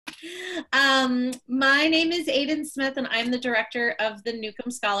My name is Aidan Smith, and I'm the director of the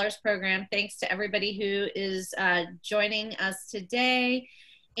Newcomb Scholars Program. Thanks to everybody who is joining us today.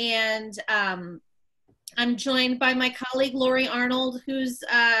 And I'm joined by my colleague, Lori Arnold, who's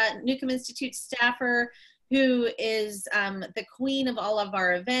Newcomb Institute staffer, who is the queen of all of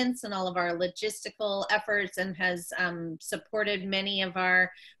our events and all of our logistical efforts and has supported many of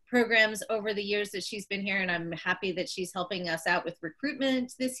our programs over the years that she's been here, and I'm happy that she's helping us out with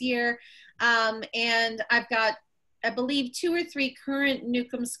recruitment this year. And I've got, I believe, 2 or 3 current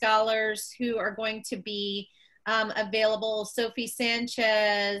Newcomb scholars who are going to be available. Sophie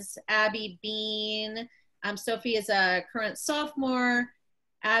Sanchez, Abby Bean. Sophie is a current sophomore.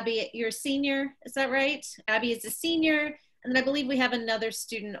 Abby, you're a senior, is that right? Abby is a senior, and I believe we have another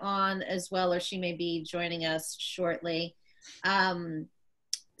student on as well, or she may be joining us shortly.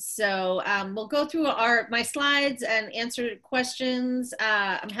 So we'll go through my slides and answer questions.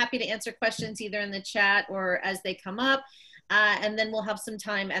 I'm happy to answer questions either in the chat or as they come up. And then we'll have some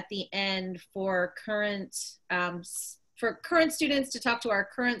time at the end for current students to talk to our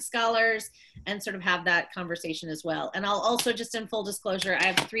current scholars and sort of have that conversation as well. And I'll also, just in full disclosure, I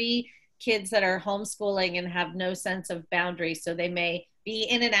have 3 kids that are homeschooling and have no sense of boundaries. So they may be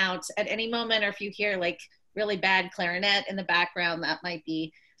in and out at any moment, or if you hear like really bad clarinet in the background, that might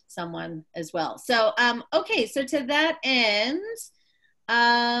be someone as well. So, okay, so to that end,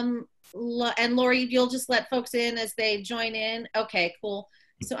 and Lori, you'll just let folks in as they join in. Okay, cool.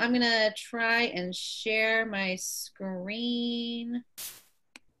 So I'm gonna try and share my screen.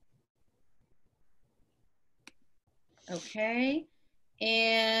 Okay,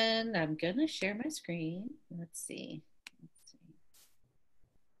 and I'm gonna share my screen. Let's see.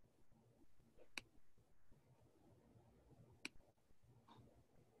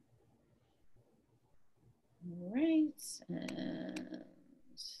 All right, and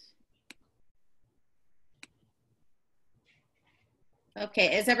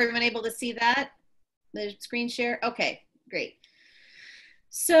okay, is everyone able to see that? The screen share? Okay, great.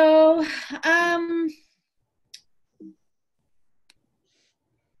 So,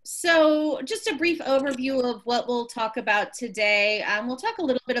 so just a brief overview of what we'll talk about today. We'll talk a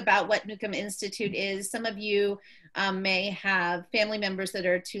little bit about what Newcomb Institute is. Some of you may have family members that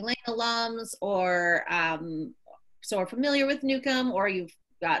are Tulane alums, or so are familiar with Newcomb, or you've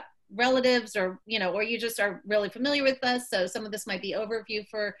got relatives, or or you just are really familiar with us. So some of this might be overview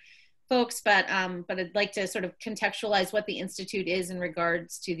for folks, but I'd like to sort of contextualize what the Institute is in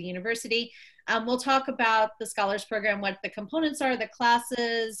regards to the university. We'll talk about the Scholars Program, what the components are, the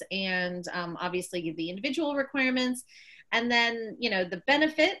classes, and obviously the individual requirements. And then, the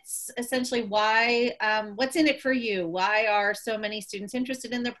benefits, essentially why, what's in it for you? Why are so many students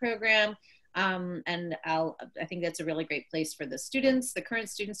interested in the program? And I think that's a really great place for the students, the current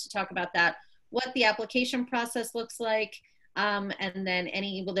students, to talk about that, what the application process looks like, and then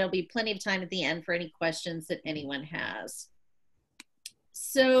there'll be plenty of time at the end for any questions that anyone has.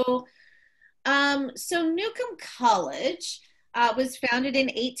 So, Newcomb College was founded in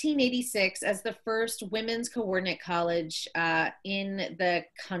 1886 as the first women's coordinate college in the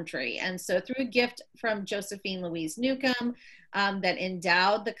country. And so through a gift from Josephine Louise Newcomb that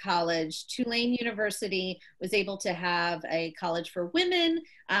endowed the college, Tulane University was able to have a college for women,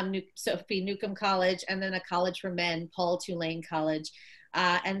 Sophie Newcomb College, and then a college for men, Paul Tulane College.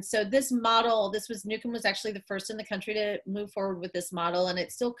 And so this model, Newcomb was actually the first in the country to move forward with this model, and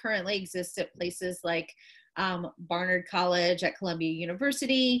it still currently exists at places like Barnard College, at Columbia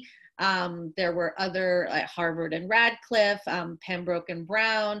University. There were other at Harvard and Radcliffe, Pembroke and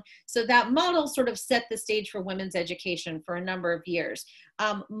Brown. So that model sort of set the stage for women's education for a number of years.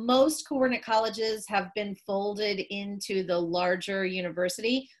 Most coordinate colleges have been folded into the larger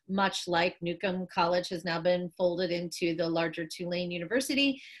university, much like Newcomb College has now been folded into the larger Tulane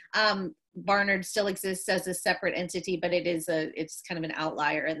University. Barnard still exists as a separate entity, but it's kind of an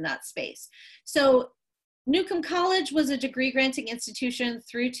outlier in that space. So Newcomb College was a degree granting institution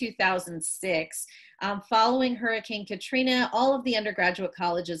through 2006. Following Hurricane Katrina, all of the undergraduate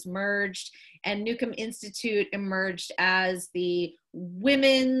colleges merged, and Newcomb Institute emerged as the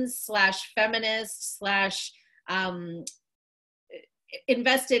women's / feminist /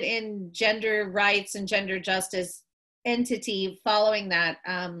 invested in gender rights and gender justice entity following that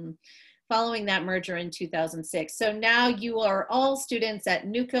merger in 2006. So now you are all students at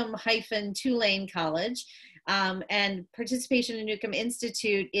Newcomb-Tulane College, and participation in Newcomb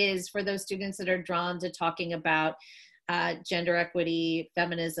Institute is for those students that are drawn to talking about gender equity,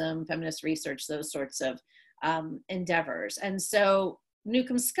 feminism, feminist research, those sorts of endeavors. And so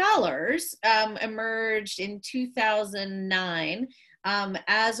Newcomb Scholars emerged in 2009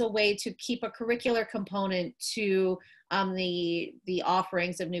 as a way to keep a curricular component to the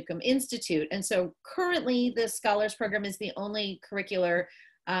offerings of Newcomb Institute. And so currently the Scholars Program is the only curricular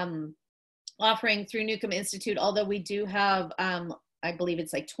offering through Newcomb Institute, although we do have, I believe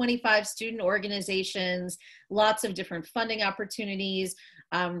it's like 25 student organizations, lots of different funding opportunities,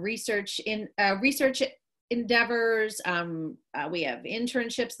 research endeavors. We have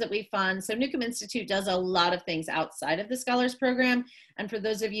internships that we fund. So Newcomb Institute does a lot of things outside of the Scholars Program. And for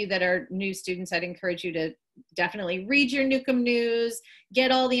those of you that are new students, I'd encourage you to definitely read your Newcomb news, get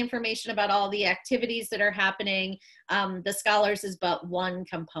all the information about all the activities that are happening. The Scholars is but one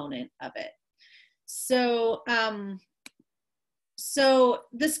component of it. So, so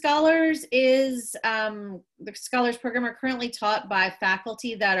the Scholars Program are currently taught by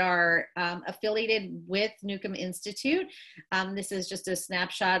faculty that are affiliated with Newcomb Institute. This is just a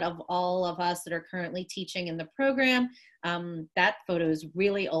snapshot of all of us that are currently teaching in the program. That photo is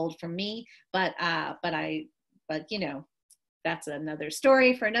really old for me, but you know, that's another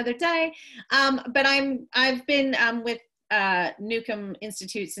story for another day. But I've been with Newcomb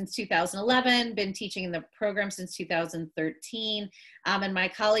Institute since 2011, been teaching in the program since 2013, and my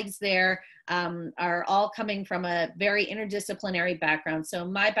colleagues there are all coming from a very interdisciplinary background. So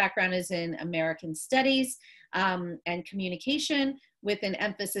my background is in American Studies and communication, with an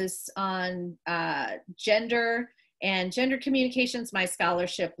emphasis on gender and gender communications. My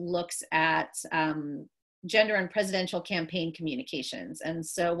scholarship looks at gender and presidential campaign communications. And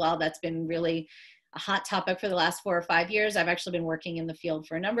so while that's been really a hot topic for the last 4 or 5 years, I've actually been working in the field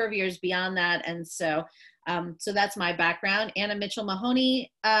for a number of years beyond that. And so, so that's my background. Anna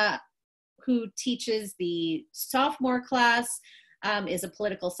Mitchell-Mahoney, who teaches the sophomore class, is a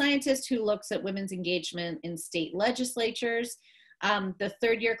political scientist who looks at women's engagement in state legislatures. The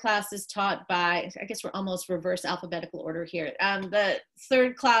third year class is taught by, I guess we're almost reverse alphabetical order here. The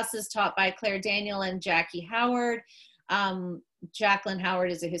third class is taught by Claire Daniel and Jackie Howard. Jacqueline Howard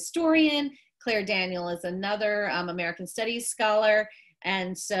is a historian. Claire Daniel is another American Studies scholar.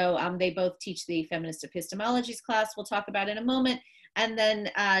 And so they both teach the feminist epistemologies class we'll talk about in a moment. And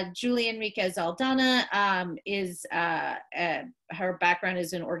then Julie Enriquez Aldana her background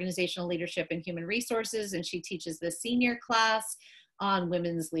is in organizational leadership and human resources, and she teaches the senior class on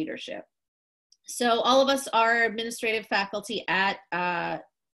women's leadership. So all of us are administrative faculty at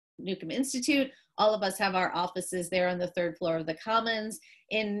Newcomb Institute. All of us have our offices there on the third floor of the Commons.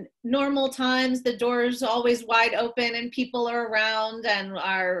 In normal times, the door's always wide open and people are around and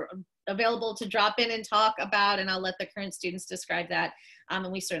are available to drop in and talk about, and I'll let the current students describe that.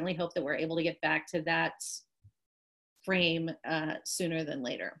 And we certainly hope that we're able to get back to that frame sooner than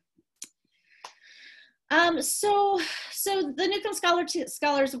later. So the Newcomb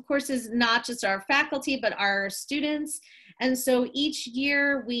Scholars, of course, is not just our faculty, but our students. And so each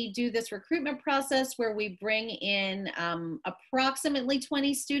year we do this recruitment process where we bring in approximately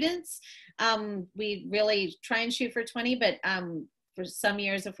 20 students. We really try and shoot for 20, but for some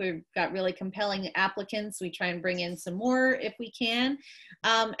years, if we've got really compelling applicants, we try and bring in some more if we can.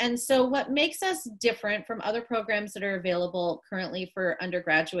 And so what makes us different from other programs that are available currently for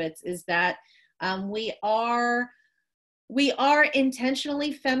undergraduates is that we are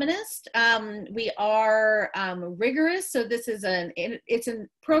intentionally feminist. We are rigorous. So this is it's a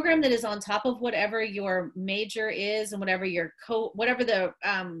program that is on top of whatever your major is and whatever the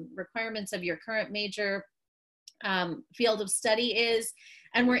requirements of your current major field of study is,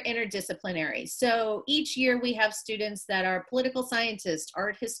 and we're interdisciplinary. So each year we have students that are political scientists,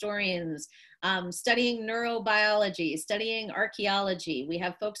 art historians, studying neurobiology, studying archaeology. We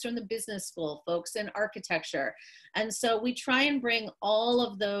have folks from the business school, folks in architecture. And so we try and bring all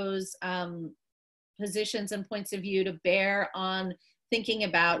of those positions and points of view to bear on thinking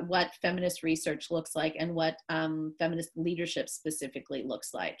about what feminist research looks like and what feminist leadership specifically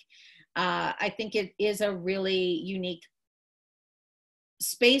looks like. I think it is a really unique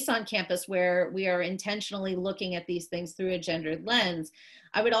space on campus where we are intentionally looking at these things through a gendered lens.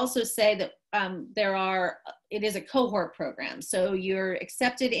 I would also say that it is a cohort program. So you're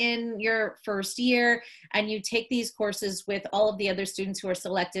accepted in your first year and you take these courses with all of the other students who are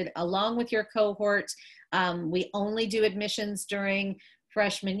selected along with your cohort. We only do admissions during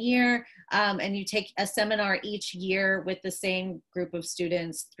freshman year, and you take a seminar each year with the same group of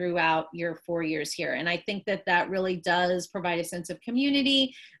students throughout your 4 years here. And I think that that really does provide a sense of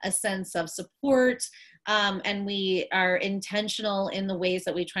community, a sense of support, and we are intentional in the ways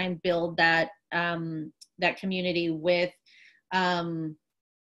that we try and build that, that community with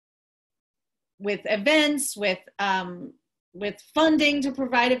events, with with funding to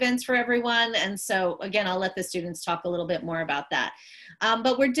provide events for everyone. And so again, I'll let the students talk a little bit more about that.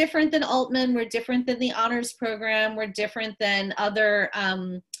 But we're different than Altman, we're different than the honors program, we're different than other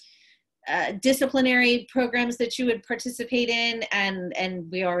disciplinary programs that you would participate in, and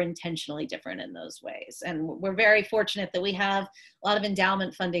we are intentionally different in those ways. And we're very fortunate that we have a lot of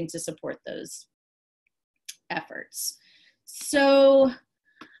endowment funding to support those efforts. So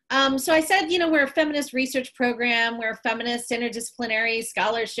I said, you know, we're a feminist research program, we're a feminist interdisciplinary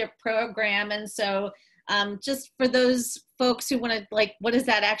scholarship program. And so just for those folks who want to, like, what does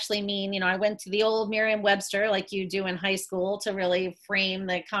that actually mean? You know, I went to the old Merriam-Webster like you do in high school to really frame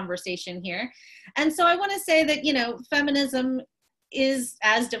the conversation here. And so I want to say that, you know, feminism is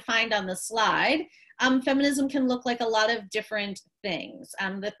as defined on the slide. Feminism can look like a lot of different things.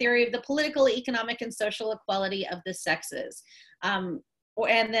 The theory of the political, economic, and social equality of the sexes.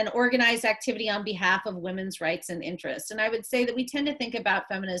 And then organized activity on behalf of women's rights and interests. And I would say that we tend to think about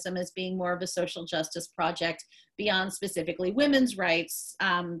feminism as being more of a social justice project beyond specifically women's rights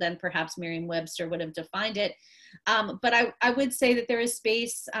than perhaps Merriam-Webster would have defined it. But I would say that there is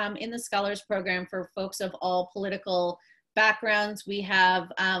space in the Scholars Program for folks of all political backgrounds. We have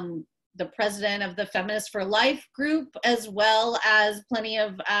the president of the Feminists for Life group, as well as plenty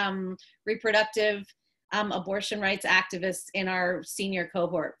of reproductive abortion rights activists in our senior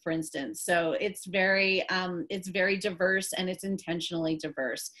cohort, for instance. So it's very diverse, and it's intentionally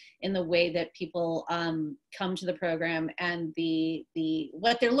diverse in the way that people come to the program and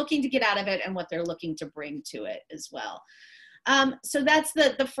what they're looking to get out of it and what they're looking to bring to it as well. So that's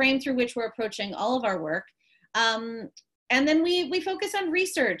the frame through which we're approaching all of our work. And then we focus on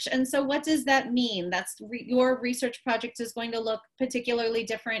research. And so what does that mean? Your research project is going to look particularly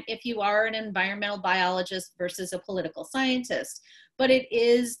different if you are an environmental biologist versus a political scientist. But it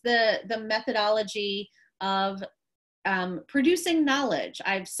is the methodology of producing knowledge.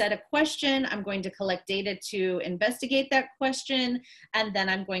 I've set a question, I'm going to collect data to investigate that question, and then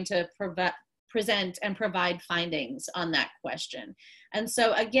I'm going to present and provide findings on that question. And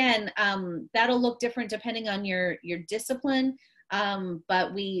so again, that'll look different depending on your discipline,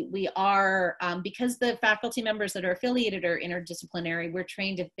 but we are, because the faculty members that are affiliated are interdisciplinary, we're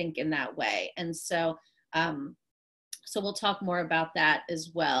trained to think in that way. And so, so we'll talk more about that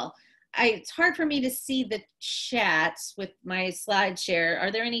as well. It's hard for me to see the chats with my slide share.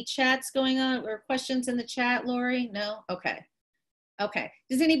 Are there any chats going on or questions in the chat, Lori? No? Okay. Okay.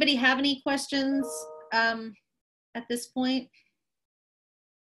 Does anybody have any questions at this point?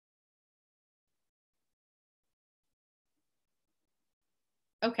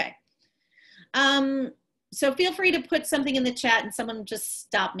 Okay. So feel free to put something in the chat, and someone just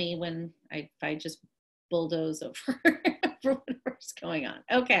stop me when if I just bulldoze over whatever's going on.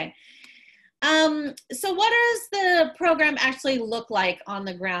 Okay. So what does the program actually look like on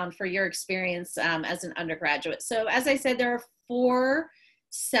the ground for your experience as an undergraduate? So as I said, there are 4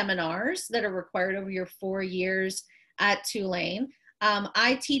 seminars that are required over your 4 years at Tulane.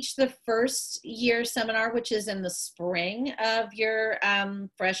 I teach the first year seminar, which is in the spring of your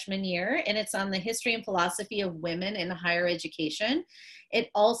freshman year, and it's on the history and philosophy of women in higher education. It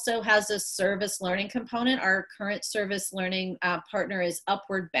also has a service learning component. Our current service learning partner is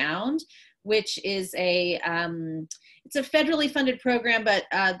Upward Bound, which is it's a federally funded program, but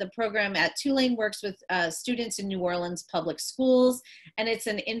the program at Tulane works with students in New Orleans public schools, and it's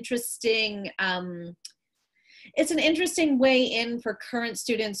an interesting way in for current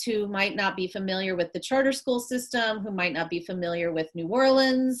students who might not be familiar with the charter school system, who might not be familiar with New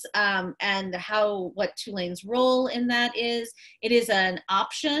Orleans, and what Tulane's role in that is. It is an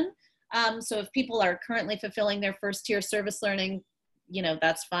option. So if people are currently fulfilling their first tier service learning, you know,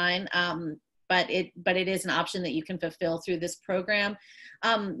 that's fine. But it is an option that you can fulfill through this program.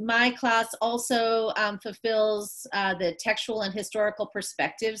 My class also fulfills the textual and historical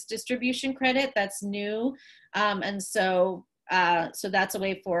perspectives distribution credit. That's new. And so that's a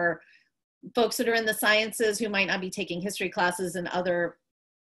way for folks that are in the sciences who might not be taking history classes in other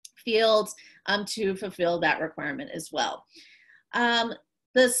fields to fulfill that requirement as well.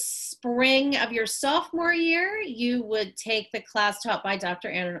 The spring of your sophomore year, you would take the class taught by Dr.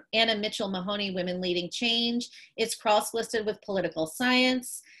 Anna Mitchell Mahoney, Women Leading Change. It's cross-listed with political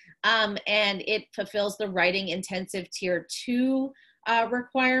science, and it fulfills the writing intensive tier 2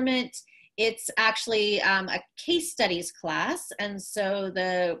 requirement. It's actually a case studies class, and so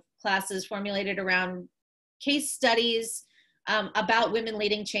the class is formulated around case studies about women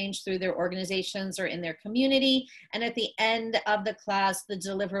leading change through their organizations or in their community. And at the end of the class, the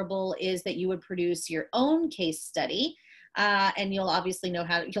deliverable is that you would produce your own case study. And you'll obviously know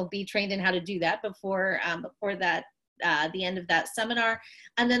you'll be trained in how to do that before that the end of that seminar.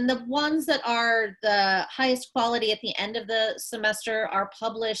 And then the ones that are the highest quality at the end of the semester are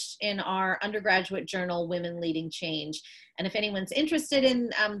published in our undergraduate journal, Women Leading Change. And if anyone's interested in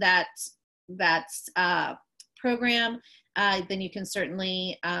that program, then you can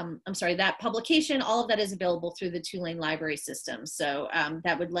certainly, that publication, all of that is available through the Tulane library system. So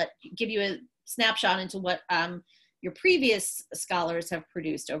that would give you a snapshot into what your previous scholars have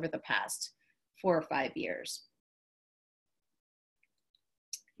produced over the past 4 or 5 years.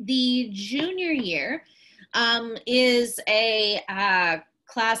 The junior year is a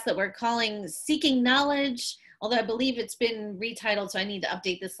class that we're calling Seeking Knowledge, although I believe it's been retitled, so I need to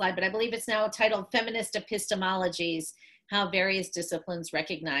update this slide, but I believe it's now titled Feminist Epistemologies, How Various Disciplines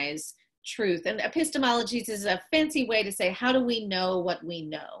Recognize Truth. And epistemologies is a fancy way to say, how do we know what we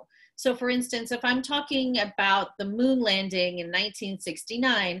know? So for instance, if I'm talking about the moon landing in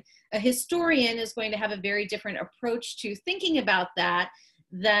 1969, a historian is going to have a very different approach to thinking about that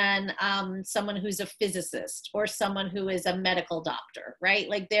than someone who's a physicist or someone who is a medical doctor, right?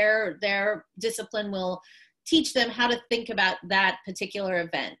 Like their discipline will teach them how to think about that particular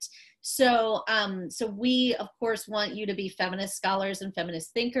event. So, so we, of course, want you to be feminist scholars and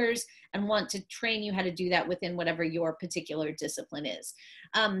feminist thinkers and want to train you how to do that within whatever your particular discipline is.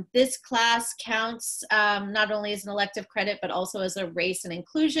 This class counts not only as an elective credit, but also as a race and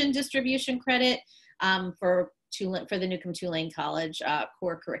inclusion distribution credit for the Newcomb Tulane College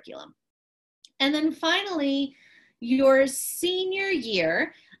core curriculum. And then finally, your senior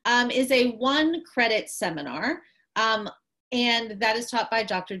year is a 1-credit seminar. And that is taught by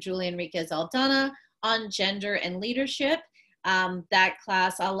Dr. Julia Enriquez Aldana on gender and leadership. That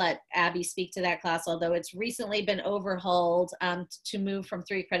class, I'll let Abby speak to that class, although it's recently been overhauled to move from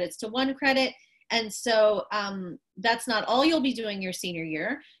 3 credits to 1 credit. And so that's not all you'll be doing your senior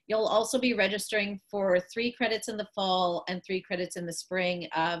year. You'll also be registering for 3 credits in the fall and 3 credits in the spring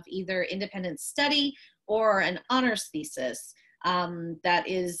of either independent study or an honors thesis that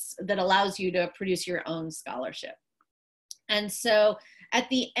allows you to produce your own scholarship. And so at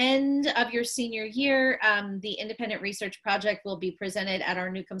the end of your senior year, the independent research project will be presented at our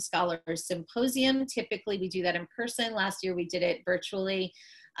Newcomb Scholars Symposium. Typically we do that in person. Last year we did it virtually.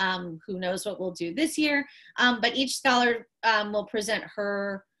 Who knows what we'll do this year. But each scholar will present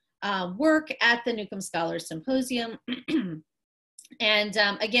her work at the Newcomb Scholars Symposium. And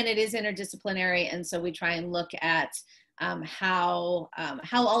again, it is interdisciplinary. And so we try and look at how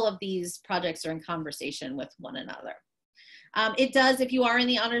all of these projects are in conversation with one another. It does, if you are in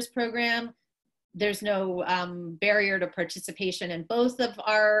the honors program, there's no barrier to participation in both of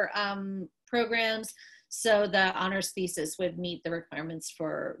our programs. So the honors thesis would meet the requirements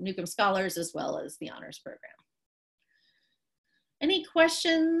for Newcomb Scholars as well as the honors program. Any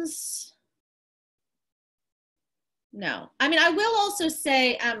questions? No. I mean, I will also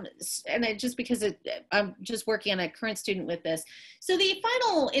say, just because I'm just working on a current student with this. So the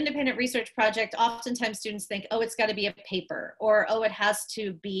final independent research project, oftentimes students think, oh, it's got to be a paper, or, oh, it has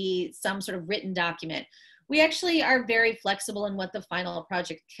to be some sort of written document. We actually are very flexible in what the final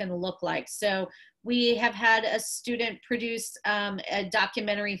project can look like. So we have had a student produce a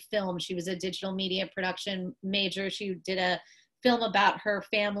documentary film. She was a digital media production major. She did a film about her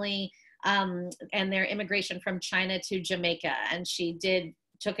family and their immigration from China to Jamaica. And she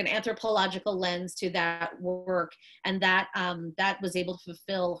took an anthropological lens to that work, and that was able to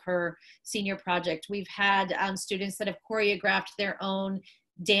fulfill her senior project. We've had students that have choreographed their own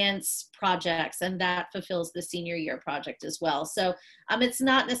dance projects, and that fulfills the senior year project as well. So it's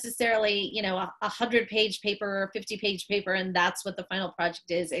not necessarily, a 100-page paper or 50-page paper, and that's what the final project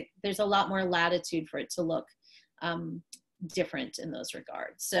is. There's a lot more latitude for it to look different in those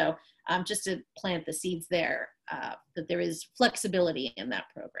regards. So just to plant the seeds there, that there is flexibility in that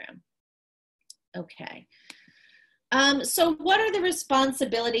program. Okay. So what are the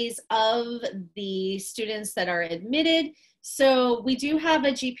responsibilities of the students that are admitted? So we do have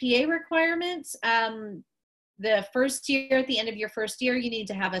a GPA requirement. The first year, at the end of your first year, you need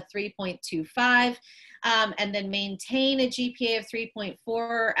to have a 3.25 and then maintain a GPA of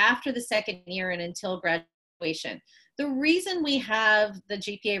 3.4 after the second year and until graduation. The reason we have the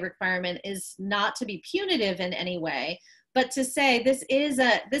GPA requirement is not to be punitive in any way, but to say this is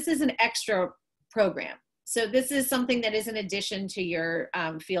an extra program. So this is something that is in addition to your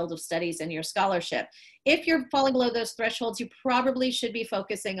field of studies and your scholarship. If you're falling below those thresholds, you probably should be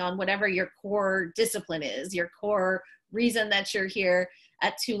focusing on whatever your core discipline is, your core reason that you're here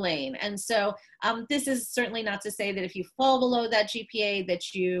at Tulane. And so this is certainly not to say that if you fall below that GPA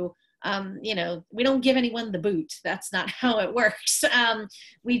that you, we don't give anyone the boot. That's not how it works.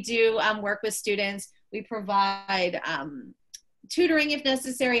 We do work with students. We provide tutoring if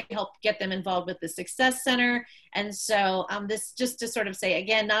necessary, help get them involved with the Success Center. And so this, just to sort of say,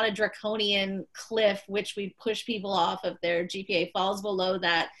 again, not a draconian cliff, which we push people off of their GPA falls below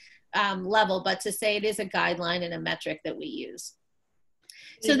that level, but to say it is a guideline and a metric that we use.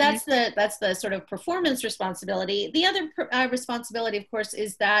 So that's the sort of performance responsibility. The other responsibility, of course,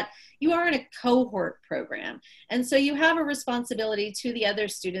 is that you are in a cohort program. And so you have a responsibility to the other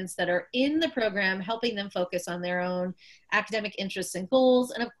students that are in the program, helping them focus on their own academic interests and goals.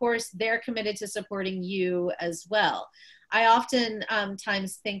 And of course, they're committed to supporting you as well. I often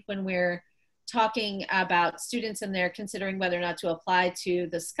times think when we're talking about students and they're considering whether or not to apply to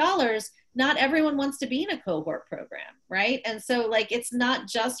the scholars, not everyone wants to be in a cohort program, right? And so like, it's not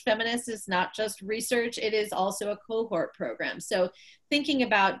just feminist, it's not just research, it is also a cohort program. So thinking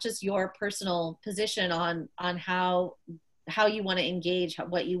about just your personal position on how you want to engage,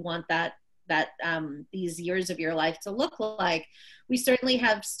 what you want that these years of your life to look like. We certainly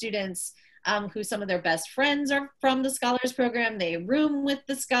have students who some of their best friends are from the Scholars Program. They room with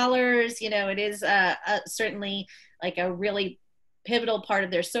the scholars. You know, it is certainly like a really pivotal part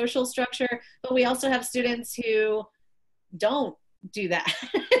of their social structure, but we also have students who don't do that,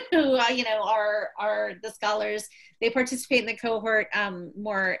 who you know, are the scholars. They participate in the cohort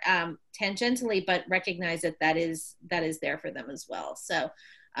more tangentially, but recognize that that is there for them as well. So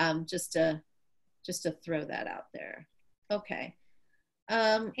just to throw that out there. Okay.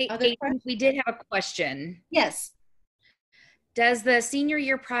 Hey, Aidan, we did have a question. Yes. Does the senior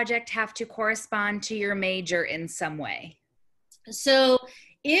year project have to correspond to your major in some way? So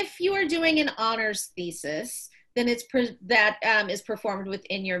if you are doing an honors thesis, then that is performed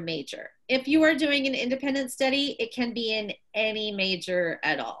within your major. If you are doing an independent study, it can be in any major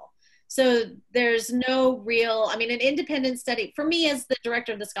at all. So there's no real, I mean, an independent study, for me as the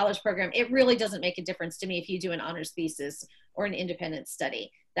director of the Scholars Program, it really doesn't make a difference to me if you do an honors thesis or an independent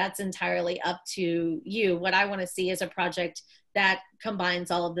study. That's entirely up to you. What I want to see is a project that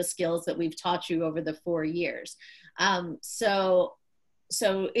combines all of the skills that we've taught you over the 4 years. So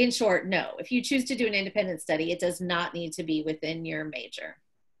in short, no. If you choose to do an independent study, it does not need to be within your major.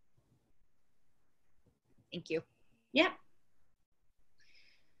 Thank you. Yeah.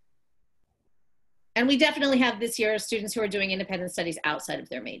 And we definitely have this year students who are doing independent studies outside of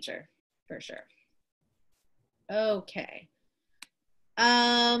their major, for sure. Okay.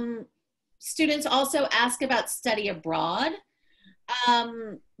 Students also ask about study abroad.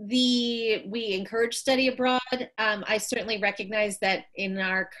 We encourage study abroad. I certainly recognize that in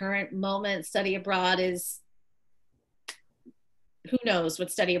our current moment, study abroad is, who knows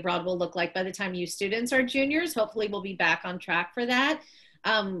what study abroad will look like by the time you students are juniors. Hopefully we'll be back on track for that.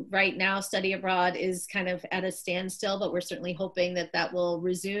 Right now, study abroad is kind of at a standstill, but we're certainly hoping that that will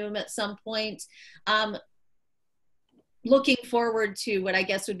resume at some point. Looking forward to what I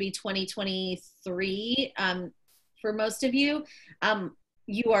guess would be 2023 for most of you.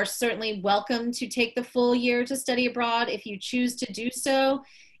 You are certainly welcome to take the full year to study abroad if you choose to do so.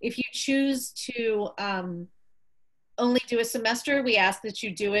 If you choose to only do a semester, we ask that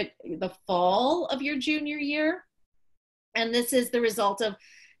you do it the fall of your junior year. And this is the result of,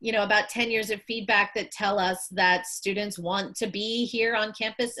 you know, about 10 years of feedback that tell us that students want to be here on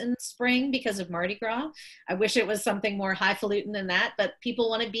campus in the spring because of Mardi Gras. I wish it was something more highfalutin than that, but people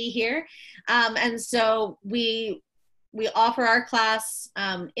want to be here. And so we offer our class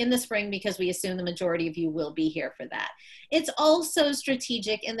in the spring because we assume the majority of you will be here for that. It's also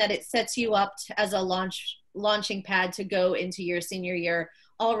strategic in that it sets you up as a launching pad to go into your senior year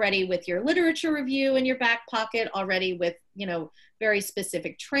already with your literature review in your back pocket, already with, you know, very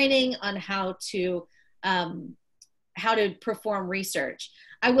specific training on how to perform research.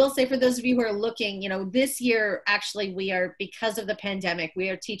 I will say for those of you who are looking, you know, this year, actually, we are, because of the pandemic, we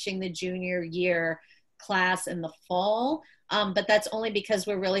are teaching the junior year class in the fall, but that's only because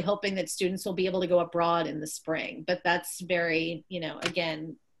we're really hoping that students will be able to go abroad in the spring. But that's very, you know,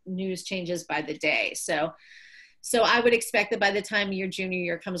 again, news changes by the day. So I would expect that by the time your junior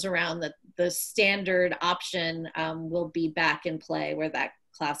year comes around, that the standard option will be back in play where that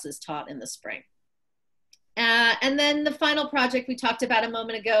class is taught in the spring. And then the final project we talked about a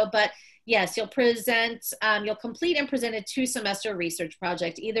moment ago, but yes, you'll complete and present a 2-semester research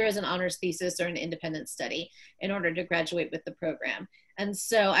project, either as an honors thesis or an independent study, in order to graduate with the program. And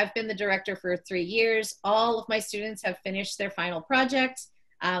so I've been the director for 3 years. All of my students have finished their final project.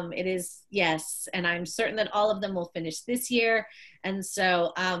 It is, yes, and I'm certain that all of them will finish this year. And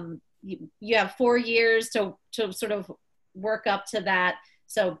so you have 4 years to sort of work up to that.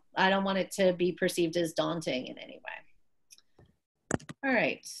 So I don't want it to be perceived as daunting in any way. All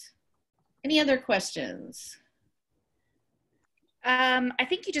right. Any other questions? I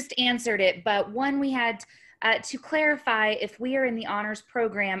think you just answered it, but one we had to clarify, if we are in the honors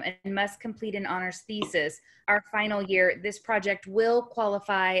program and must complete an honors thesis our final year, this project will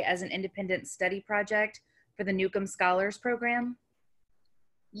qualify as an independent study project for the Newcomb Scholars Program?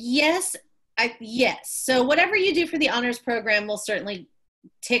 Yes, yes. So whatever you do for the honors program will certainly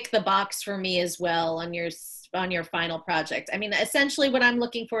tick the box for me as well on your final project. I mean, essentially what I'm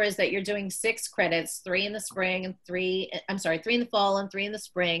looking for is that you're doing 6 credits, 3 in the spring and 3 in the fall and 3 in the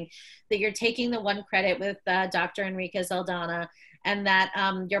spring, that you're taking the 1 credit with Dr. Enriquez Aldana, and that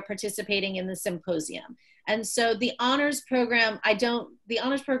you're participating in the symposium. And so the honors program, the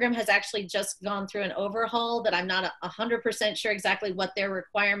honors program has actually just gone through an overhaul that I'm not 100% sure exactly what their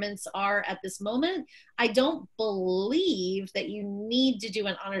requirements are at this moment. I don't believe that you need to do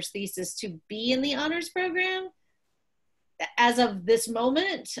an honors thesis to be in the honors program as of this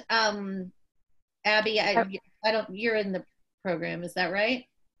moment. Abby, you're in the program, is that right?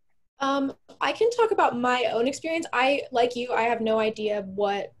 I can talk about my own experience. Like you, I have no idea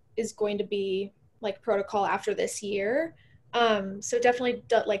what is going to be like protocol after this year. So definitely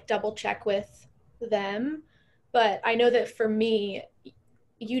double check with them. But I know that for me,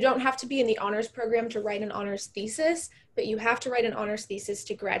 you don't have to be in the honors program to write an honors thesis, but you have to write an honors thesis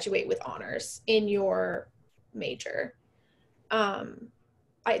to graduate with honors in your major.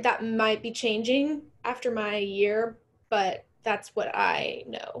 That might be changing after my year, but that's what I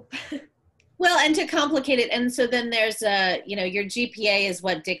know. Well, and to complicate it, and so then there's your GPA is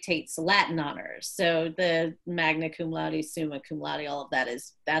what dictates Latin honors. So the magna cum laude, summa cum laude, all of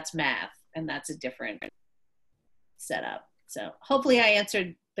that's math, and that's a different setup. So hopefully I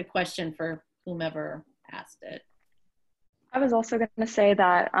answered the question for whomever asked it. I was also going to say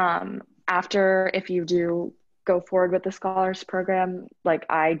that if you do go forward with the scholars program, like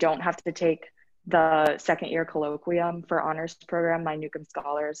I don't have to take the 2nd year colloquium for honors program. My Newcomb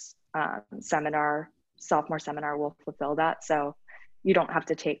Scholars sophomore seminar will fulfill that. So you don't have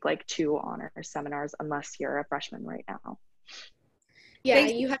to take like 2 honors seminars unless you're a freshman right now. Yeah,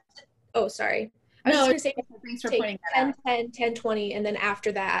 you have to, oh, sorry. I was just going to say, thanks for pointing that out. 10, 10, 20, and then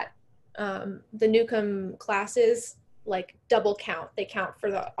after that, the Newcomb classes like double count. They count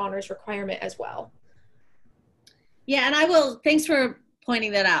for the honors requirement as well. Yeah, and thanks for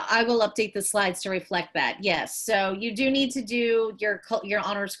pointing that out. I will update the slides to reflect that. Yes, so you do need to do your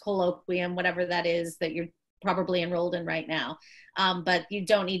honors colloquium, whatever that is that you're probably enrolled in right now, but you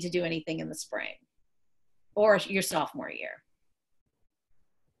don't need to do anything in the spring or your sophomore year.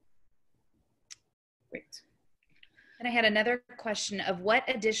 Great. And I had another question of what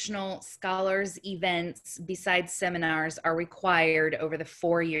additional scholars events besides seminars are required over the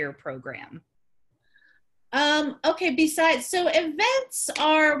 4-year program? Okay, so events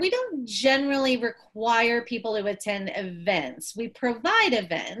we don't generally require people to attend events. We provide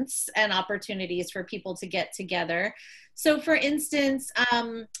events and opportunities for people to get together. So for instance,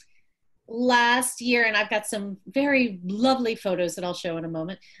 last year, and I've got some very lovely photos that I'll show in a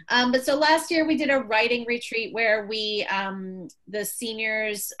moment. But so last year we did a writing retreat where the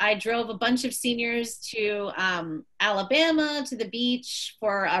seniors, I drove a bunch of seniors to Alabama, to the beach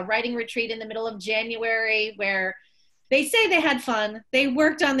for a writing retreat in the middle of January where they say they had fun. They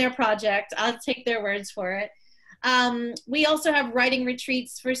worked on their project. I'll take their words for it. We also have writing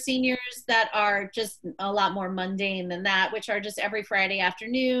retreats for seniors that are just a lot more mundane than that, which are just every Friday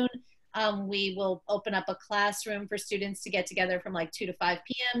afternoon. We will open up a classroom for students to get together from like 2 to 5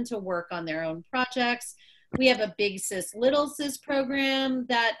 p.m. to work on their own projects. We have a Big Sis, Little Sis program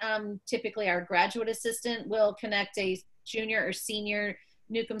that typically our graduate assistant will connect a junior or senior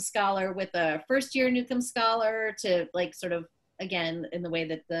Newcomb Scholar with a first-year Newcomb Scholar to like sort of, again, in the way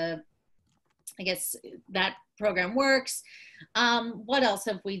that that program works. What else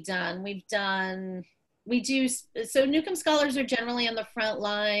have we done? So Newcomb Scholars are generally on the front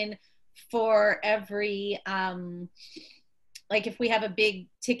line for every, like if we have a big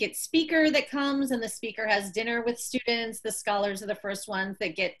ticket speaker that comes and the speaker has dinner with students, the scholars are the first ones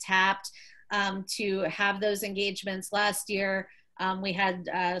that get tapped to have those engagements. Last year, we had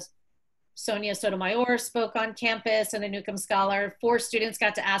Sonia Sotomayor spoke on campus and a Newcomb Scholar. 4 students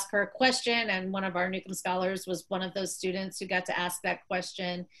got to ask her a question, and one of our Newcomb Scholars was one of those students who got to ask that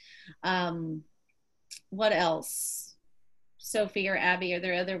question. What else? Sophie or Abby,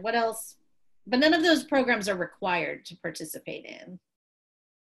 what else? But none of those programs are required to participate in.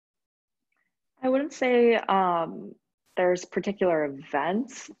 I wouldn't say there's particular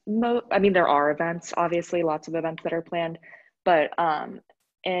events. I mean, there are events, obviously, lots of events that are planned, but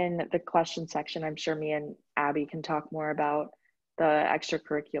in the question section, I'm sure me and Abby can talk more about the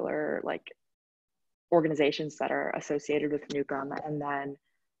extracurricular like organizations that are associated with Newcomb, and then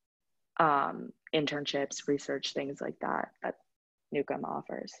internships, research, things like that Newcomb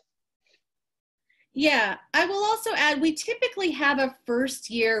offers. Yeah, I will also add, we typically have a first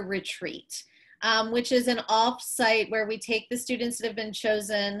year retreat, which is an off-site where we take the students that have been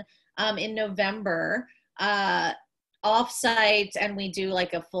chosen in November off-site, and we do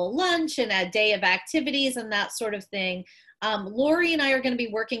like a full lunch and a day of activities and that sort of thing. Lori and I are going to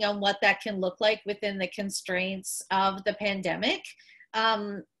be working on what that can look like within the constraints of the pandemic.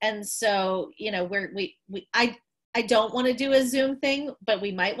 And so, you know, I don't want to do a Zoom thing, but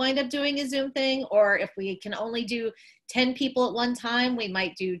we might wind up doing a Zoom thing. Or if we can only do 10 people at one time, we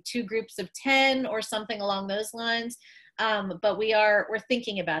might do 2 groups of 10 or something along those lines. But we're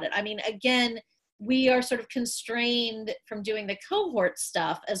thinking about it. I mean, again, we are sort of constrained from doing the cohort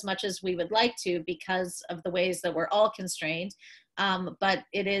stuff as much as we would like to because of the ways that we're all constrained. But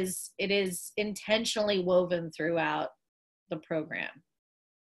it is intentionally woven throughout the program.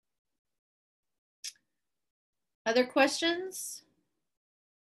 Other questions?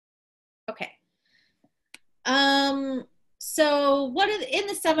 Okay. So in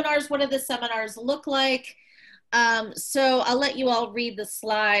the seminars, what do the seminars look like? So I'll let you all read the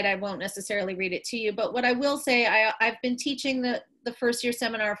slide. I won't necessarily read it to you, but what I will say, I've been teaching the first year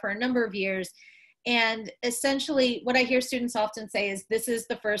seminar for a number of years. And essentially what I hear students often say is, this is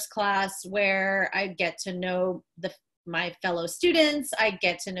the first class where I get to know my fellow students, I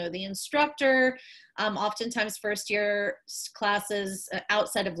get to know the instructor. Oftentimes first year classes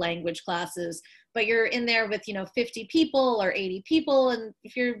outside of language classes, but you're in there with, 50 people or 80 people. And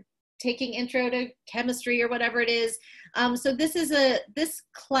if you're taking intro to chemistry or whatever it is. So this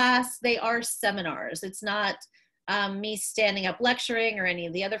class, they are seminars. It's not me standing up lecturing or any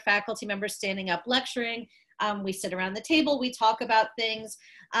of the other faculty members standing up lecturing. We sit around the table, we talk about things.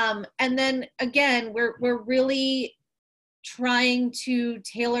 And then again, we're really trying to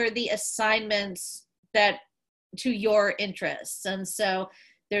tailor the assignments to your interests. And so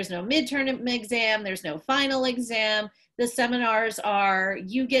there's no midterm exam, there's no final exam. The seminars are,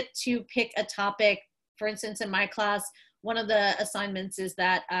 you get to pick a topic. For instance, in my class, one of the assignments is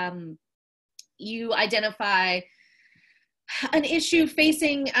that you identify an issue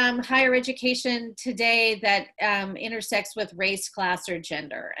facing higher education today that intersects with race, class, or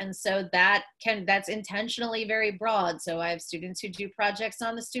gender. And so that's intentionally very broad. So I have students who do projects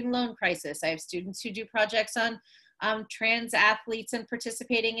on the student loan crisis. I have students who do projects on trans athletes and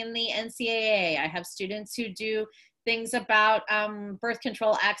participating in the NCAA. I have students who do things about birth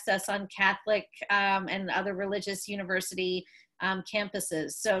control access on Catholic and other religious university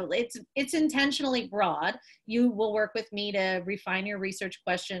campuses. So it's intentionally broad. You will work with me to refine your research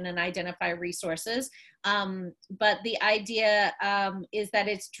question and identify resources. But the idea is that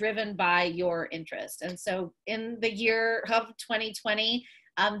it's driven by your interest. And so in the year of 2020,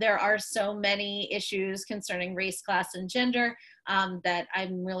 there are so many issues concerning race, class, and gender that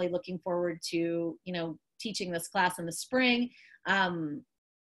I'm really looking forward to, teaching this class in the spring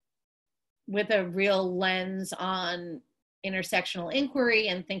with a real lens on intersectional inquiry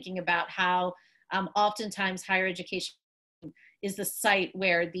and thinking about how oftentimes higher education is the site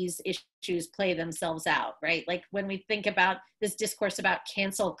where these issues play themselves out, right? Like when we think about this discourse about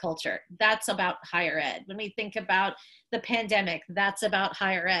cancel culture, that's about higher ed. When we think about the pandemic, that's about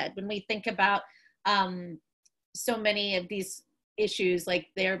higher ed. When we think about so many of these issues, like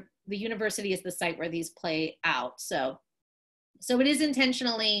the university is the site where these play out. So it is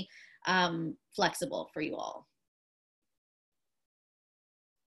intentionally flexible for you all.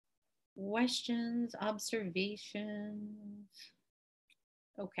 Questions, observations?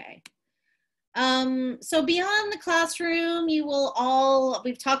 Okay. So beyond the classroom,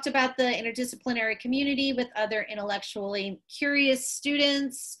 we've talked about the interdisciplinary community with other intellectually curious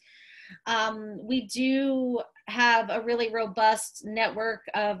students. We do have a really robust network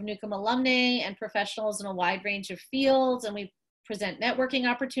of Newcomb alumni and professionals in a wide range of fields, and we present networking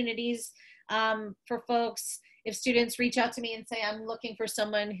opportunities for folks. If students reach out to me and say, I'm looking for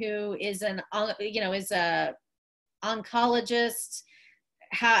someone who is is a oncologist,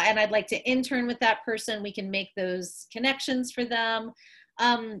 and I'd like to intern with that person, we can make those connections for them.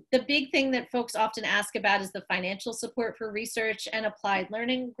 The big thing that folks often ask about is the financial support for research and applied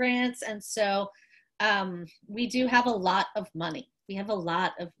learning grants. And so we do have a lot of money. We have a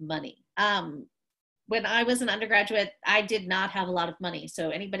lot of money. When I was an undergraduate, I did not have a lot of money.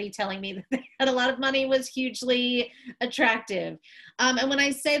 So anybody telling me that they had a lot of money was hugely attractive. And when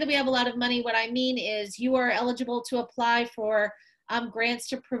I say that we have a lot of money, what I mean is you are eligible to apply for grants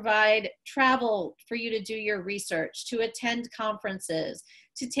to provide travel for you to do your research, to attend conferences,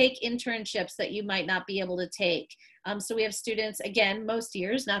 to take internships that you might not be able to take. So we have students, again, most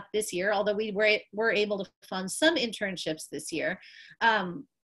years, not this year, although we were able to fund some internships this year.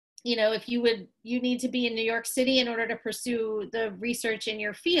 You know, if you need to be in New York City in order to pursue the research in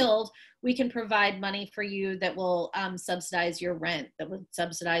your field, we can provide money for you that will subsidize your rent, that would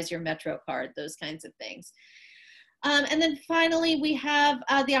subsidize your Metro card, those kinds of things. And then finally, we have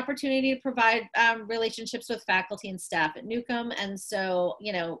the opportunity to provide relationships with faculty and staff at Newcomb. And so,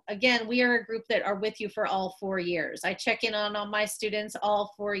 you know, again, we are a group that are with you for all 4 years. I check in on all my students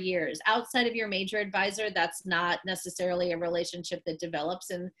all 4 years. Outside of your major advisor, that's not necessarily a relationship that develops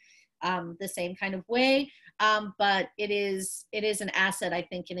in the same kind of way. But it is an asset, I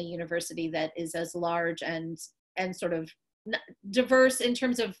think, in a university that is as large and sort of diverse in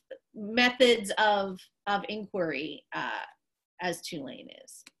terms of methods of inquiry as Tulane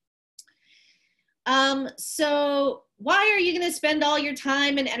is. So why are you going to spend all your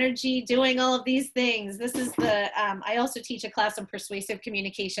time and energy doing all of these things? This is the, I also teach a class on persuasive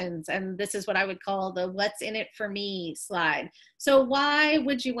communications, and this is what I would call the what's in it for me slide. So why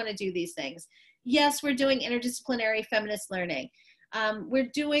would you want to do these things? Yes, we're doing interdisciplinary feminist learning. We're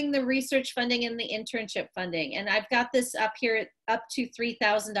doing the research funding and the internship funding. And I've got this up here up to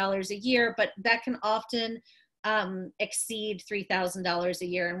 $3,000 a year, but that can often exceed $3,000 a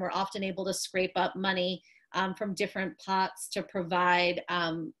year. And we're often able to scrape up money from different pots to provide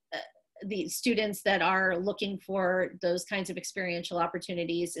the students that are looking for those kinds of experiential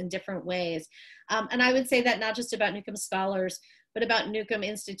opportunities in different ways. And I would say that not just about Newcomb Scholars, but about Newcomb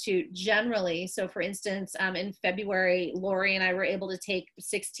Institute generally. So for instance, in February, Lori and I were able to take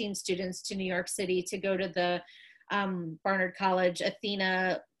 16 students to New York City to go to the Barnard College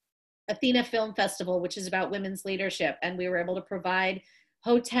Athena Film Festival, which is about women's leadership. And we were able to provide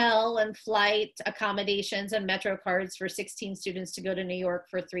hotel and flight accommodations and Metro cards for 16 students to go to New York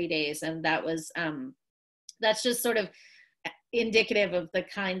for 3 days. And that was, that's just sort of indicative of the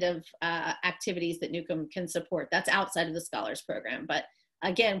kind of activities that Newcomb can support. That's outside of the Scholars Program. But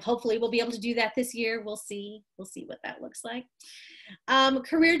again, hopefully we'll be able to do that this year. We'll see what that looks like.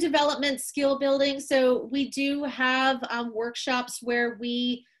 Career development, skill building. So we do have workshops where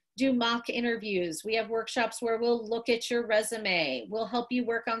we do mock interviews. We have workshops where we'll look at your resume. We'll help you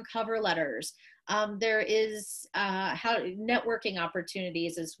work on cover letters. There is networking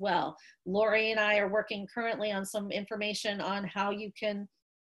opportunities as well. Lori and I are working currently on some information on how you can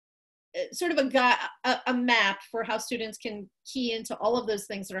sort of a map for how students can key into all of those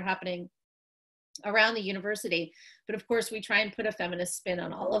things that are happening around the university. But of course, we try and put a feminist spin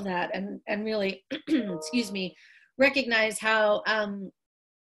on all of that and really, excuse me, recognize how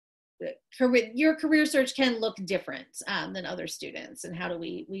your career search can look different than other students, and how do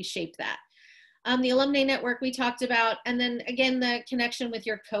we shape that. The alumni network we talked about, and then again, the connection with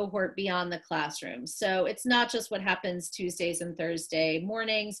your cohort beyond the classroom. So it's not just what happens Tuesdays and Thursday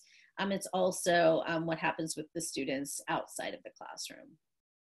mornings, it's also what happens with the students outside of the classroom.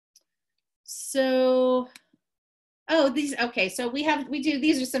 So, so these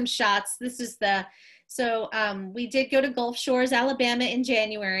are some shots. This is we did go to Gulf Shores, Alabama in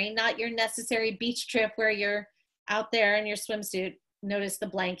January, not your necessary beach trip where you're out there in your swimsuit. Notice the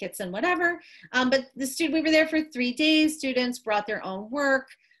blankets and whatever. But we were there for 3 days. Students brought their own work.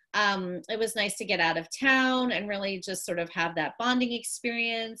 It was nice to get out of town and really just sort of have that bonding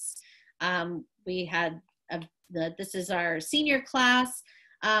experience. We had, this is our senior class.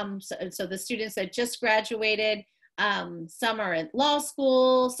 So the students that just graduated, some are at law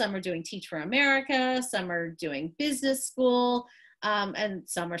school, some are doing Teach for America, some are doing business school. And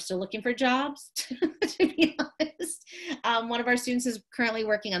some are still looking for jobs, to be honest. One of our students is currently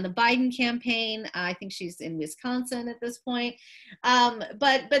working on the Biden campaign. I think she's in Wisconsin at this point.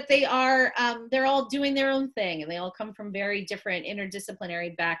 But they're all doing their own thing, and they all come from very different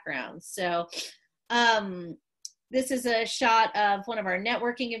interdisciplinary backgrounds. So this is a shot of one of our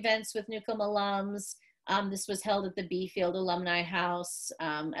networking events with Newcomb alums. This was held at the B Field Alumni House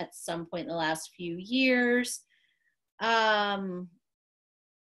at some point in the last few years.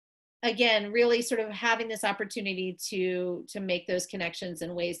 Again, really sort of having this opportunity to make those connections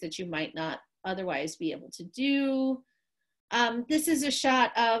in ways that you might not otherwise be able to do. This is a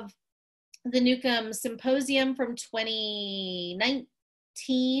shot of the Newcomb Symposium from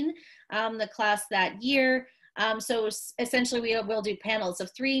 2019, the class that year. So essentially we will do panels of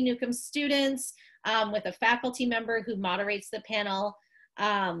 3 Newcomb students with a faculty member who moderates the panel.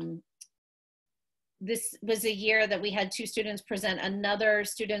 This was a year that we had 2 students present another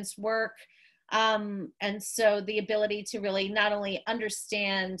student's work. And so the ability to really not only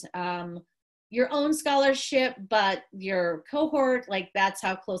understand your own scholarship, but your cohort, like that's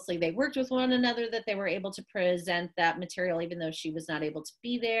how closely they worked with one another, that they were able to present that material, even though she was not able to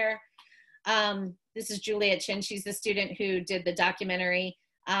be there. This is Juliet Chin. She's the student who did the documentary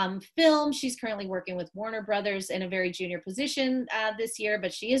film. She's currently working with Warner Brothers in a very junior position this year,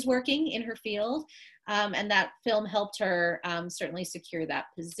 but she is working in her field. And that film helped her certainly secure that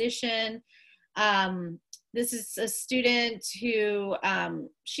position. This is a student who,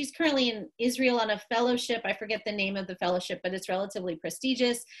 she's currently in Israel on a fellowship. I forget the name of the fellowship, but it's relatively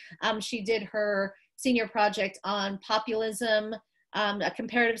prestigious. She did her senior project on populism, a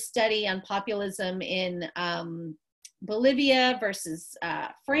comparative study on populism in Bolivia versus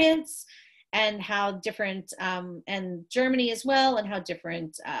France, and how different, and Germany as well, and how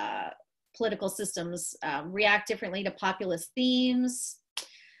different political systems react differently to populist themes.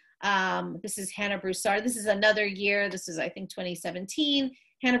 This is Hannah Broussard. This is another year. This is, I think, 2017.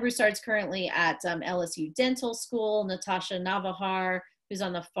 Hannah Broussard's currently at LSU Dental School. Natasha Navahar, who's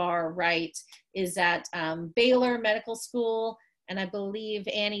on the far right, is at Baylor Medical School. And I believe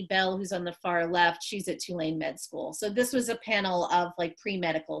Annie Bell, who's on the far left, she's at Tulane Med School. So this was a panel of like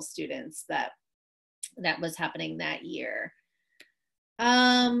pre-medical students that was happening that year.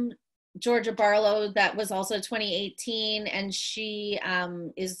 Georgia Barlow, that was also 2018, and she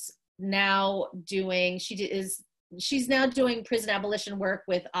is now doing, she's now doing prison abolition work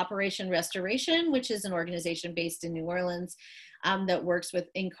with Operation Restoration, which is an organization based in New Orleans that works with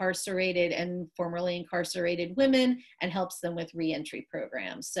incarcerated and formerly incarcerated women and helps them with reentry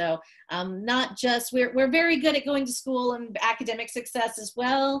programs. So not just, we're very good at going to school and academic success as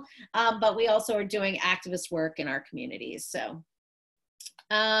well, but we also are doing activist work in our communities. So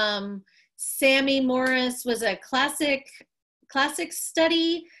Sammy Morris was a classics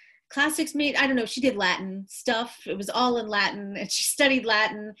study. Classics made, I don't know, she did Latin stuff. It was all in Latin, and she studied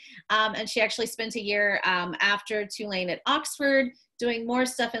Latin. And she actually spent a year after Tulane at Oxford doing more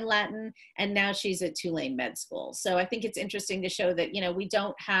stuff in Latin, and now she's at Tulane Med School. So I think it's interesting to show that, you know, we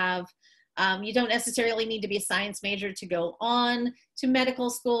don't have, you don't necessarily need to be a science major to go on to medical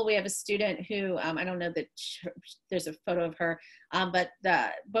school. We have a student who, I don't know that there's a photo of her, but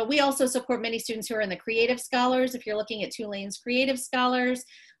we also support many students who are in the Creative Scholars. If you're looking at Tulane's Creative Scholars,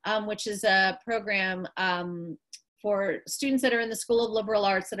 which is a program for students that are in the School of Liberal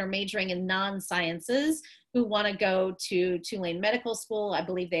Arts that are majoring in non-sciences who want to go to Tulane Medical School. I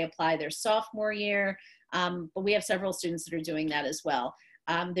believe they apply their sophomore year, but we have several students that are doing that as well.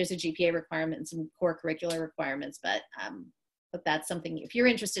 There's a GPA requirement and some core curricular requirements, but that's something, if you're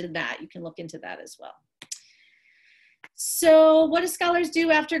interested in that, you can look into that as well. So what do scholars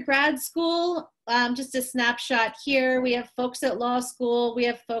do after grad school? Just a snapshot here. We have folks at law school. We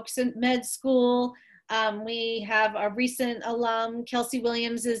have folks in med school. We have a recent alum, Kelsey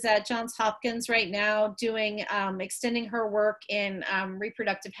Williams, is at Johns Hopkins right now doing, extending her work in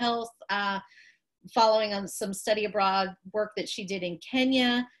reproductive health, following on some study abroad work that she did in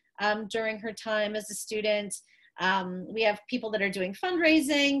Kenya during her time as a student. We have people that are doing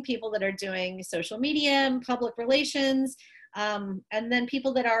fundraising, people that are doing social media and public relations, and then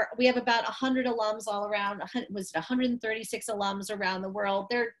people that are, we have about 100 alums all around, was it 136 alums around the world.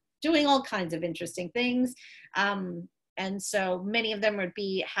 They're doing all kinds of interesting things. And so many of them would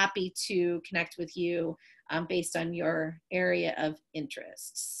be happy to connect with you based on your area of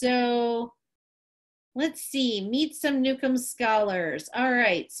interest. So let's see, meet some Newcomb scholars. All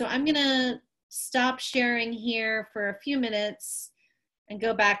right, so I'm gonna stop sharing here for a few minutes and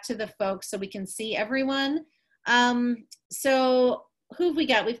go back to the folks so we can see everyone. So who have we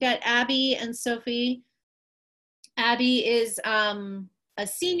got? We've got Abby and Sophie. Abby is a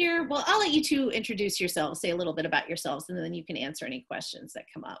senior. Well, I'll let you two introduce yourselves, say a little bit about yourselves, and then you can answer any questions that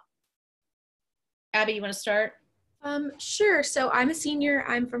come up. Abby, you wanna start? Sure. So I'm a senior.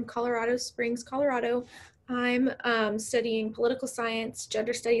 I'm from Colorado Springs, Colorado. I'm studying political science,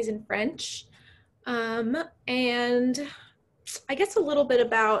 gender studies, and French. And I guess a little bit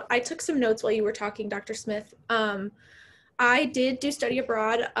about, I took some notes while you were talking, Dr. Smith. I did do study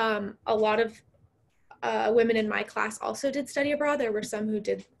abroad. A lot of women in my class also did study abroad. There were some who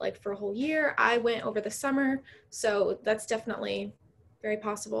did like for a whole year. I went over the summer, so that's definitely very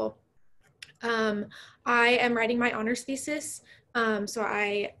possible. I am writing my honors thesis, so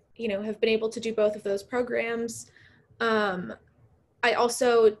I, have been able to do both of those programs. I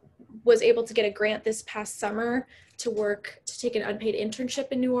also was able to get a grant this past summer to take an unpaid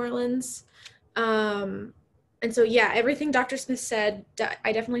internship in New Orleans. And so, yeah, everything Dr. Smith said,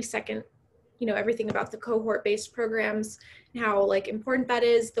 I definitely second you know, everything about the cohort-based programs and how like important that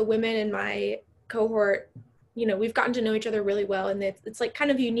is. The women in my cohort, you know, we've gotten to know each other really well, and it's like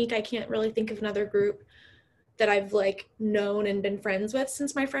kind of unique. I can't really think of another group that I've like known and been friends with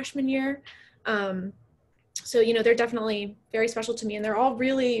since my freshman year. So, you know, they're definitely very special to me, and they're all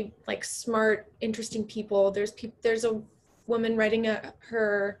really like smart, interesting people. There's a woman writing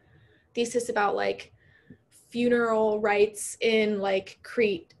her thesis about like funeral rites in like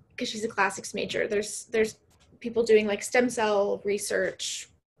Crete, because she's a classics major. There's people doing like stem cell research.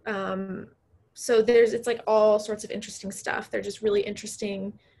 So it's like all sorts of interesting stuff. They're just really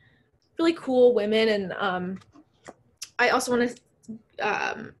interesting, really cool women. And I also want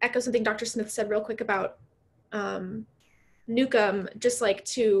to echo something Dr. Smith said real quick about Newcomb, just like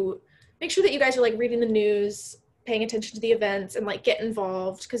to make sure that you guys are like reading the news, paying attention to the events, and like get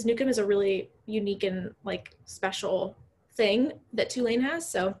involved, because Newcomb is a really unique and like special thing that Tulane has.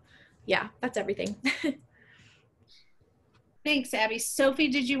 So yeah, that's everything. Thanks, Abby. Sophie,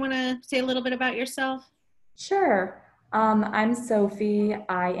 did you want to say a little bit about yourself? Sure. I'm Sophie.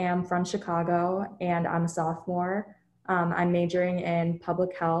 I am from Chicago, and I'm a sophomore. I'm majoring in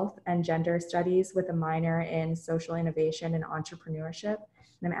public health and gender studies with a minor in social innovation and entrepreneurship.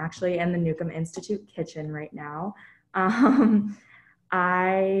 And I'm actually in the Newcomb Institute kitchen right now. I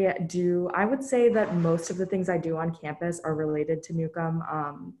would say that most of the things I do on campus are related to Newcomb.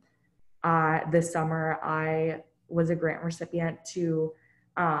 This summer, I was a grant recipient to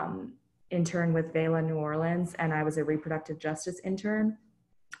intern with Vela New Orleans, and I was a reproductive justice intern.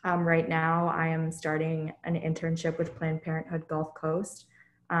 Right now, I am starting an internship with Planned Parenthood Gulf Coast,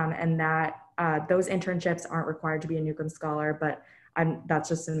 and those internships aren't required to be a Newcomb Scholar, but that's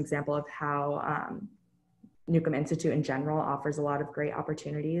just an example of how Newcomb Institute in general offers a lot of great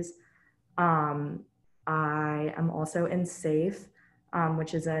opportunities. I am also in SAFE,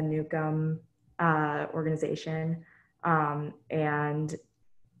 which is a Newcomb organization, and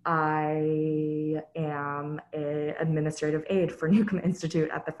I am an administrative aide for Newcomb Institute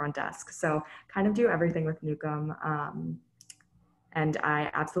at the front desk. So kind of do everything with Newcomb. And I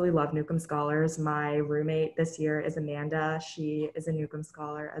absolutely love Newcomb Scholars. My roommate this year is Amanda. She is a Newcomb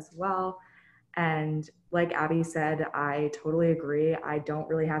Scholar as well. And like Abby said, I totally agree. I don't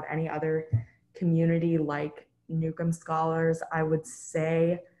really have any other community like Newcomb Scholars. I would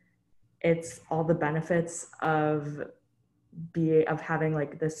say it's all the benefits of having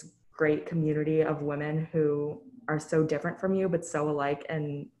like this great community of women who are so different from you, but so alike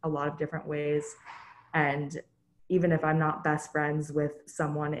in a lot of different ways. And even if I'm not best friends with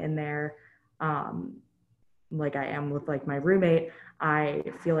someone in there, like I am with like my roommate, I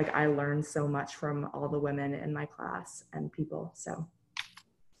feel like I learned so much from all the women in my class and people. So,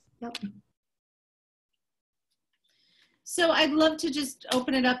 yep. So I'd love to just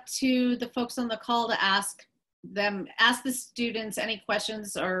open it up to the folks on the call to ask the students any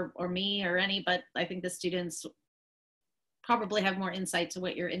questions, or me or any, but I think the students probably have more insight to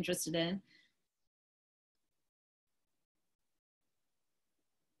what you're interested in.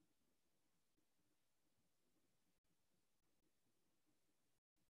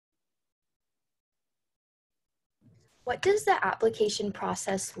 What does the application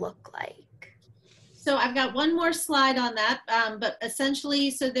process look like? So I've got one more slide on that, but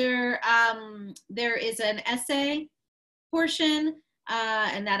essentially, so there is an essay portion,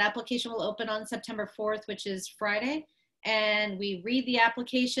 and that application will open on September 4th, which is Friday. And we read the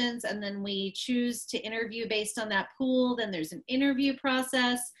applications, and then we choose to interview based on that pool. Then there's an interview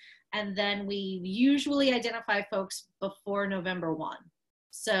process, and then we usually identify folks before November 1.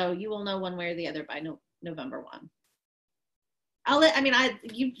 So you will know one way or the other by November 1.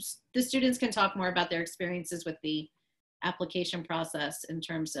 The students can talk more about their experiences with the application process in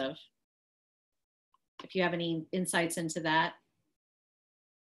terms of if you have any insights into that.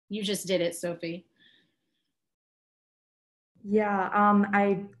 You just did it, Sophie. Yeah,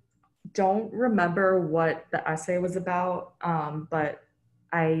 I don't remember what the essay was about, but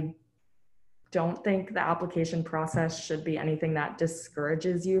I don't think the application process should be anything that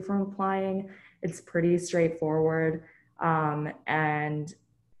discourages you from applying. It's pretty straightforward. And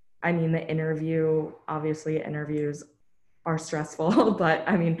I mean, obviously interviews are stressful, but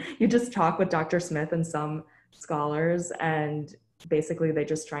I mean, you just talk with Dr. Smith and some scholars, and basically they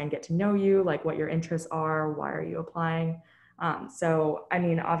just try and get to know you, like what your interests are, why are you applying? So, I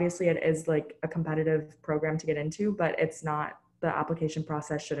mean, obviously it is like a competitive program to get into, but it's not, the application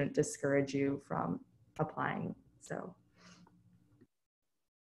process shouldn't discourage you from applying, so.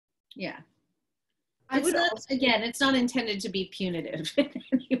 Yeah. Again, it's not intended to be punitive in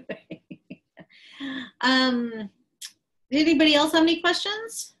any way. Anybody else have any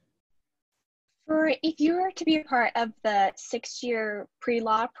questions? Or if you were to be a part of the 6-year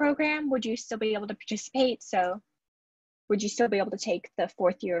pre-law program, would you still be able to participate? So would you still be able to take the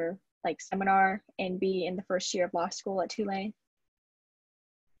 4th-year seminar and be in the 1st year of law school at Tulane?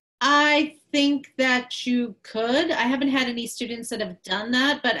 I think that you could. I haven't had any students that have done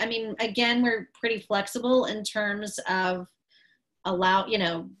that, but I mean, again, we're pretty flexible in terms of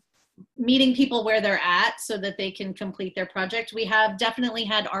meeting people where they're at so that they can complete their project. We have definitely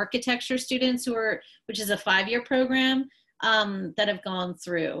had architecture students which is a 5-year program, that have gone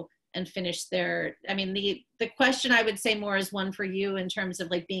through and finished their, I mean, the question I would say more is one for you in terms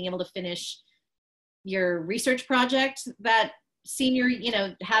of being able to finish your research project that senior,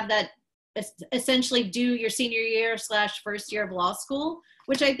 have that essentially do your senior year / 1st year of law school,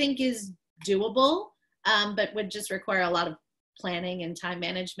 which I think is doable, but would just require a lot of planning and time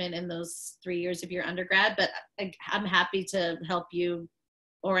management in those 3 years of your undergrad. But I'm happy to help you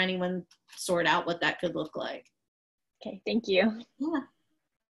or anyone sort out what that could look like. Okay, thank you. Yeah.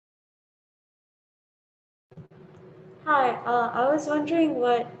 Hi, I was wondering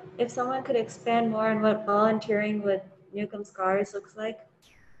if someone could expand more on what volunteering with Newcomb Scholars looks like.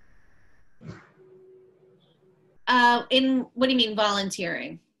 What do you mean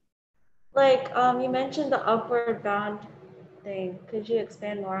volunteering? You mentioned the Upward Bound thing. Could you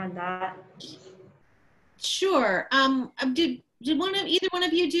expand more on that? Sure. Did either one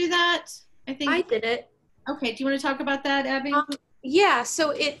of you do that? I think I did it. Okay. Do you want to talk about that, Abby? Yeah,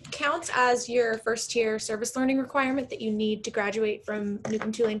 so it counts as your 1st-year service learning requirement that you need to graduate from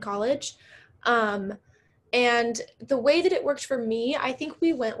Newcomb Tulane College. And the way that it worked for me, I think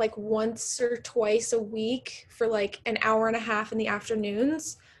we went once or twice a week for an hour and a half in the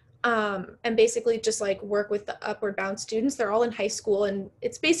afternoons, and basically just work with the Upward Bound students. They're all in high school, and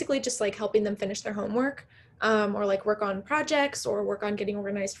it's basically just helping them finish their homework, or work on projects or work on getting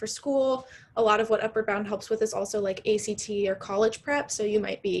organized for school. A lot of what Upward Bound helps with is also ACT or college prep, so you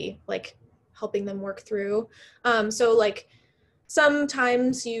might be helping them work through.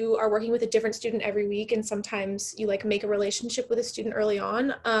 Sometimes you are working with a different student every week, and sometimes you make a relationship with a student early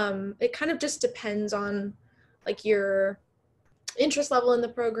on. It kind of just depends on your interest level in the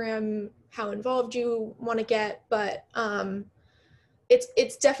program, how involved you want to get, but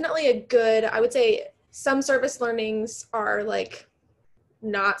it's definitely a good, I would say some service learnings are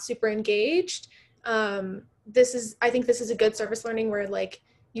not super engaged. I think this is a good service learning where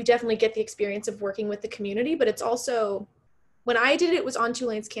you definitely get the experience of working with the community, but it's also, when I did it, it was on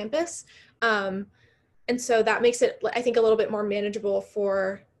Tulane's campus. And so that makes it, I think, a little bit more manageable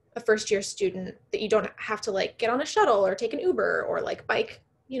for a 1st-year student, that you don't have to get on a shuttle or take an Uber or bike,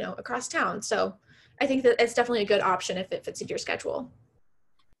 across town. So I think that it's definitely a good option if it fits into your schedule.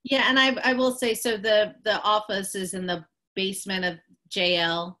 Yeah, and I will say, so the office is in the basement of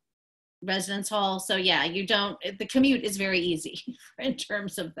JL Residence Hall. So yeah, the commute is very easy in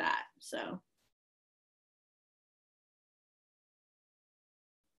terms of that, so.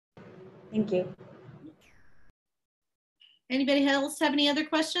 Thank you. Anybody else have any other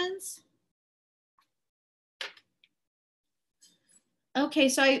questions? Okay,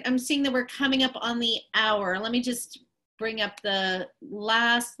 so I'm seeing that we're coming up on the hour. Let me just bring up the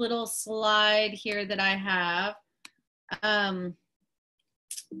last little slide here that I have.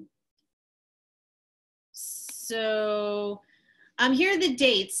 Here are the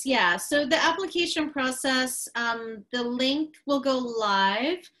dates. Yeah, so the application process, the link will go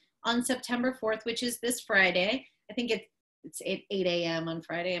live on September 4th, which is this Friday. I think it's 8 a.m. on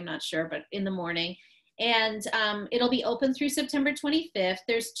Friday, I'm not sure, but in the morning. And it'll be open through September 25th.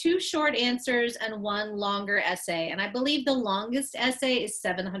 There's 2 short answers and 1 longer essay. And I believe the longest essay is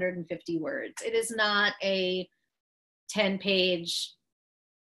 750 words. It is not a 10-page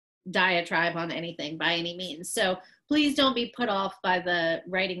diatribe on anything by any means. So please don't be put off by the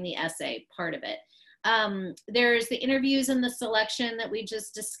writing the essay part of it. There's the interviews and the selection that we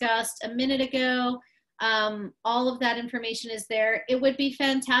just discussed a minute ago. All of that information is there. It would be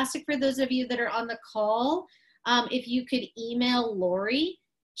fantastic for those of you that are on the call, if you could email Lori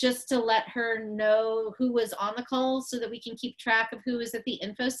just to let her know who was on the call so that we can keep track of who was at the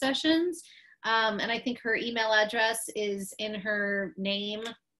info sessions. And I think her email address is in her name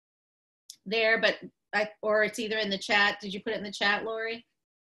there, but or it's either in the chat. Did you put it in the chat, Lori?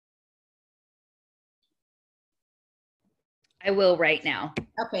 I will right now.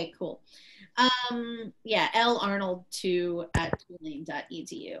 Okay, cool. Yeah,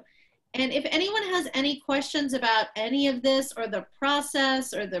 larnold2@tulane.edu. And if anyone has any questions about any of this or the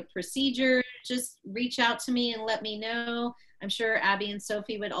process or the procedure, just reach out to me and let me know. I'm sure Abby and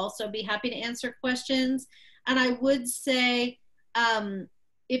Sophie would also be happy to answer questions. And I would say,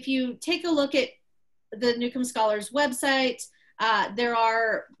 if you take a look at the Newcomb Scholars website.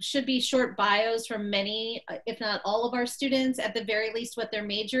 There should be short bios from many, if not all of our students, at the very least what their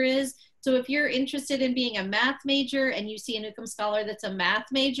major is. So if you're interested in being a math major and you see a Newcomb Scholar that's a math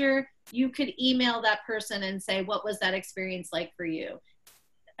major, you could email that person and say, what was that experience like for you?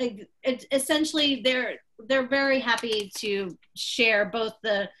 Essentially, they're very happy to share both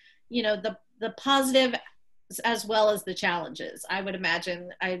the, you know, the positive as well as the challenges. I would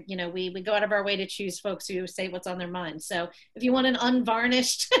imagine, we go out of our way to choose folks who say what's on their mind. So if you want an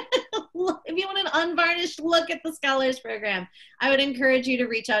unvarnished, look at the Scholars Program, I would encourage you to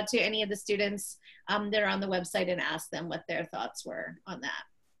reach out to any of the students that are on the website and ask them what their thoughts were on that.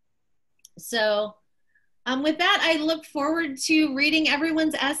 So with that, I look forward to reading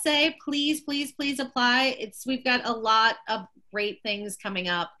everyone's essay. Please, please, please apply. We've got a lot of great things coming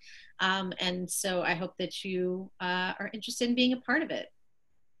up. And so I hope that you are interested in being a part of it.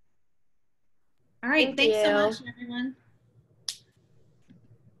 All right, thanks so much, everyone.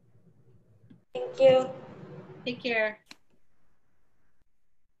 Thank you. Take care.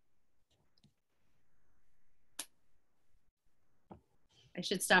 I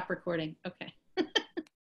should stop recording. Okay.